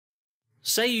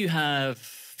Say you have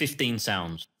 15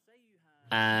 sounds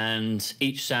and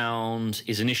each sound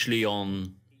is initially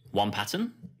on one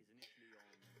pattern,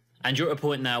 and you're at a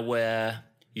point now where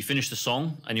you finish the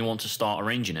song and you want to start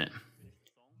arranging it.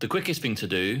 The quickest thing to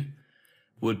do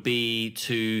would be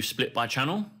to split by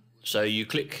channel. So you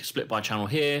click split by channel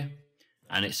here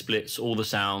and it splits all the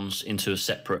sounds into a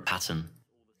separate pattern.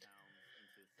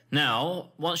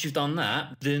 Now, once you've done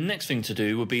that, the next thing to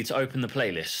do would be to open the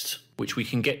playlist, which we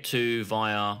can get to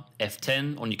via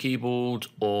F10 on your keyboard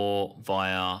or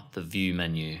via the view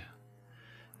menu,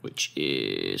 which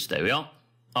is, there we are.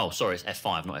 Oh, sorry, it's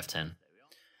F5, not F10.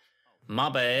 My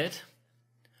bad.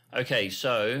 Okay,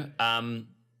 so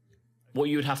what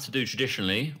you would have to do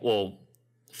traditionally, or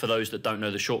for those that don't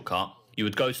know the shortcut, you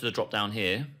would go to the drop down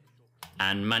here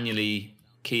and manually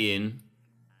key in,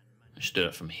 I should do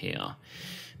it from here,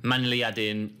 manually add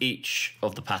in each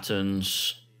of the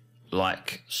patterns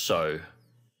like so,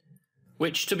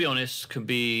 which to be honest can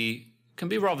be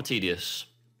rather tedious,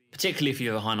 particularly if you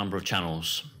have a high number of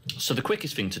channels. So the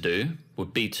quickest thing to do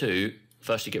would be to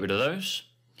firstly get rid of those,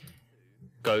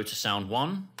 go to sound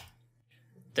 1,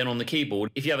 then on the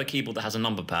keyboard, if you have a keyboard that has a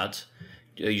number pad,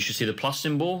 you should see the plus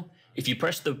symbol. If you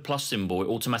press the plus symbol, it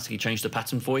automatically changes the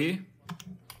pattern for you.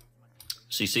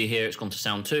 So you see here it's gone to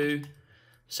sound 2,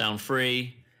 sound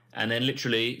 3, and then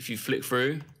literally if you flick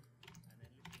through,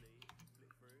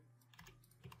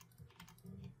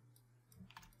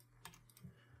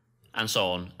 and so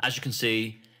on. As you can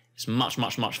see, it's much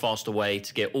faster way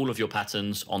to get all of your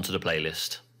patterns onto the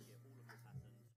playlist.